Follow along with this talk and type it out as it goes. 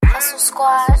Hustle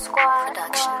Squad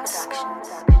Productions.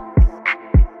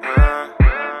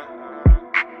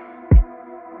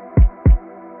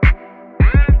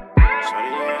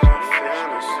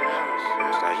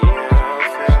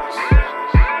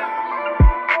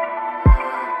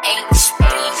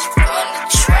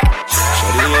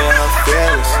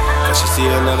 She see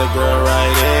another girl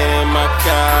right in my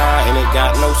car, and it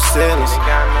got no ceilings.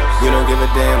 We don't give a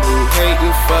damn who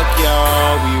hatin', fuck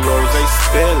y'all, we rose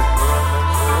spillin'.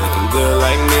 Looking good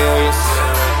like millions.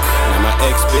 Now my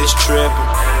ex bitch trippin'.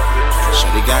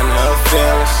 Shorty got in her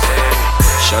feelings.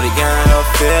 Shorty got in her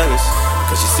feelings.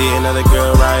 Cause she see another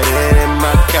girl right in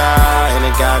my car, and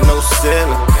it got no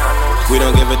ceiling. We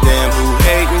don't give a damn who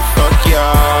hatin', fuck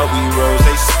y'all, we rose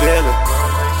spillin'.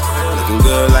 Looking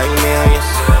good like millions.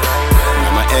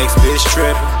 My ex bitch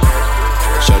trippin'.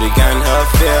 Shorty got in her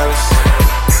feelings.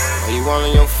 Why you all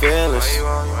in your feelings?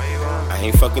 I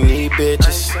ain't fucking these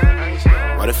bitches.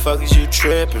 Why the fuck is you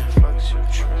trippin'?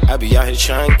 I be out here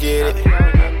trying to get it.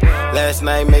 Last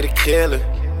night made a killer.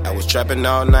 I was trapping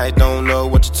all night, don't know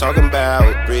what you're talking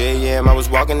about. 3 a.m. I was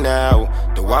walking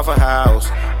out the Waffle House,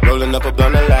 rolling up a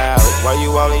blunt loud. Why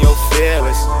you all in your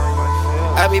feelings?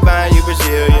 I be buying you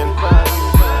Brazilian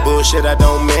bullshit I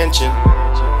don't mention.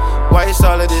 Why it's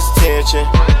all of this tension?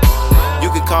 You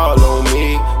can call on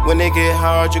me. When they get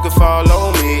hard, you can fall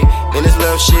on me. In this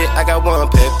love shit, I got one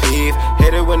pet peeve.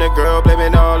 Hate it when a girl blame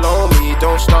it all on me.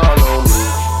 Don't stall on me.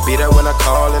 Be there when I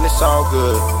call and it's all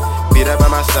good. Be there by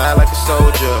my side like a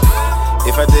soldier.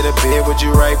 If I did a bid, would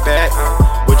you write back?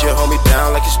 Would you hold me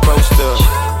down like you're supposed to?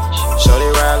 Shorty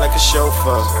ride like a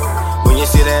chauffeur. When you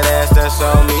see that ass, that's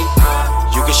all me.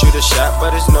 You can shoot a shot,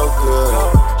 but it's no good.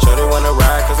 Shorty wanna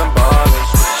ride cause I'm ballin'.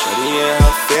 Shorty in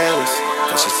her feelings.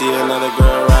 Cause she see another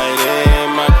girl right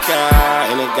in my car,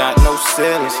 and it got no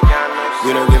ceilings.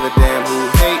 We don't give a damn who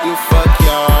hatin', fuck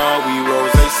y'all, we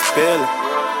rose spillin'.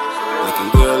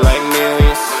 Looking good like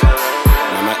millions.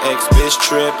 Now my ex bitch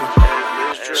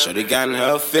trippin'. Shorty got in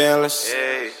her feelings.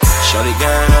 Shorty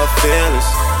got in her feelings.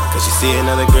 Cause she see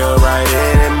another girl right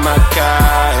in my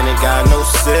car, and it got no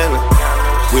ceiling.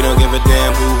 We don't give a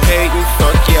damn who hatin',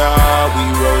 fuck y'all, we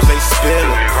rose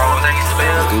spillin'.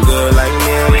 Looking good like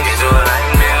millions.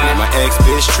 Now my ex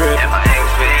bitch trippin'.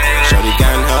 Shorty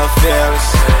got in her feelings.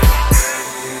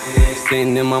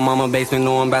 Sitting in my mama basement,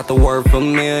 know I'm about to work for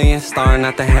millions. Starting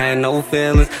not to have no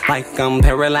feelings, like I'm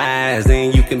paralyzed.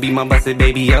 And you can be my busted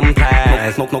baby, I'm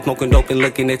plied. Smoking dope and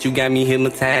looking at you got me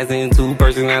hypnotizing. Two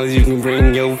personalities, you can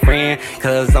bring your friend.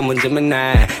 Cause I'm a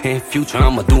Gemini. In future,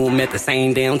 I'ma do them at the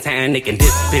same damn time. They can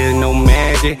disappear, no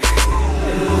magic.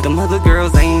 Them other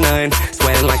girls ain't none,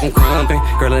 sweating like I'm crumpin'.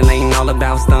 Girl, it ain't all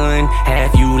about stun.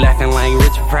 Half you laughing like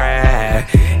Richard Pryor.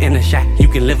 In a shot, you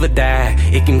can live or die.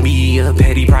 It can be a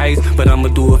petty price, but I'ma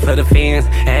do it for the fans.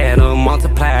 Add or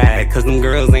multiply, cause them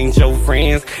girls ain't your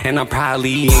friends, and I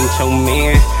probably ain't your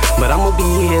man. But I'ma be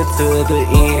here till the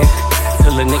end,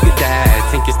 till a nigga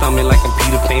die. Take your stomach like I'm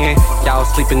Peter Pan. Y'all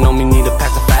sleeping on me, need a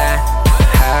pacifier.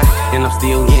 High, and I'm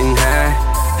still getting high.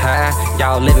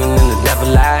 Y'all living in the devil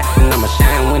lie, and I'ma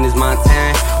shine when it's my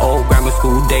time. Old grammar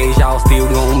school days, y'all still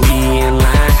gon' be in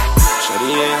line. Shorty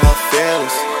in her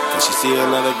feelings. Cause she see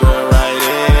another girl right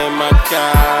in my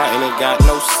car, and it got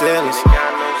no ceilings.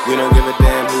 We don't give a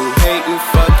damn who hatin',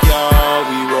 fuck y'all,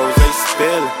 we rose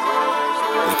spillin'.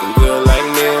 Looking good like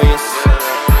millions.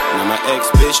 Now my ex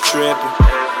bitch trippin'.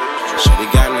 Shorty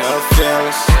got in her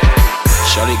feelings.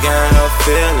 Shorty got in her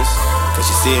feelings. Cause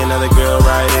she see another girl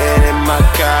right in my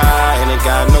car, and it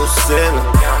got no ceiling.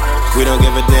 We don't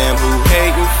give a damn who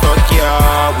hatin', fuck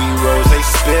y'all, we rose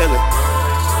spillin'.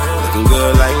 Looking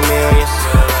good like millions.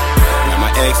 Now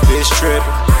my ex bitch trippin'.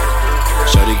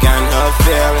 Shorty got in her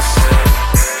feelings.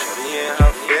 Shorty in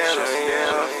her feelings.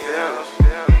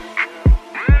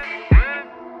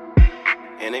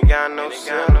 And it got no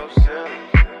ceiling.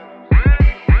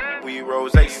 We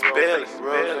rose spillin'.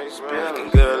 Looking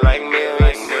good like millions.